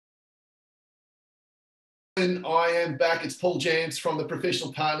And I am back. It's Paul Jansz from the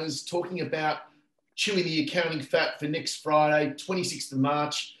Professional Partners talking about chewing the accounting fat for next Friday, 26th of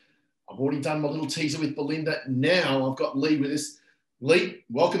March. I've already done my little teaser with Belinda. Now I've got Leigh with us. Leigh,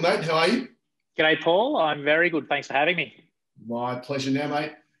 welcome, mate. How are you? G'day, Paul. I'm very good. Thanks for having me. My pleasure now,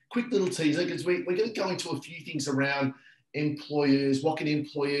 mate. Quick little teaser because we're going to go into a few things around employers. What can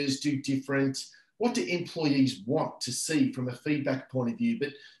employers do different? What do employees want to see from a feedback point of view? But,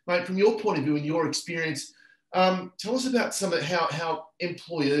 mate, from your point of view and your experience, tell us about some of how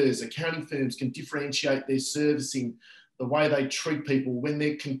employers, accounting firms can differentiate their servicing, the way they treat people when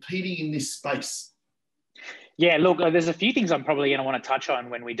they're competing in this space. Yeah, look, there's a few things I'm probably going to want to touch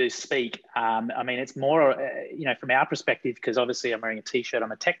on when we do speak. I mean, it's more, from our perspective, because obviously I'm wearing a T-shirt.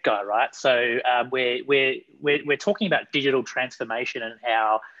 I'm a tech guy, right? So we're talking about digital transformation and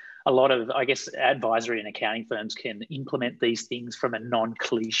how a lot of, I guess, advisory and accounting firms can implement these things from a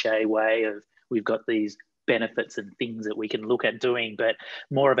non-cliche way of we've got these benefits and things that we can look at doing, but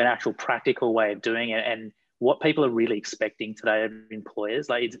more of an actual practical way of doing it. And what people are really expecting today of employers,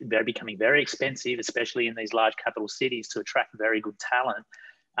 like they're becoming very expensive, especially in these large capital cities, to attract very good talent.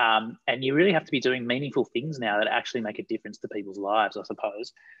 And you really have to be doing meaningful things now that actually make a difference to people's lives, I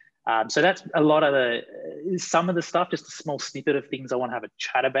suppose. So that's a lot of some of the stuff, just a small snippet of things I want to have a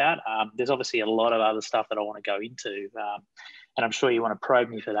chat about. There's obviously a lot of other stuff that I want to go into. And I'm sure you want to probe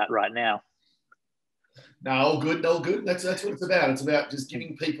me for that right now. No, all good, all good. That's what it's about. It's about just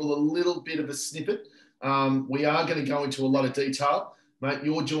giving people a little bit of a snippet. We are going to go into a lot of detail. Mate,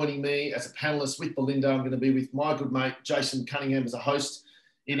 you're joining me as a panelist with Belinda. I'm going to be with my good mate, Jase Cunningham, as a host.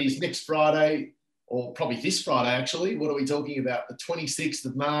 It is next Friday, or probably this Friday, actually. What are we talking about? The 26th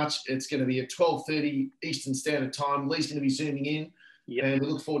of March. It's going to be at 12:30 Eastern Standard Time. Leigh's going to be zooming in. Yep. And we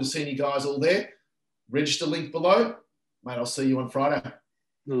look forward to seeing you guys all there. Register link below. Mate, I'll see you on Friday.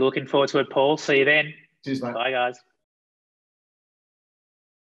 Looking forward to it, Paul. See you then. Cheers, mate. Bye, guys.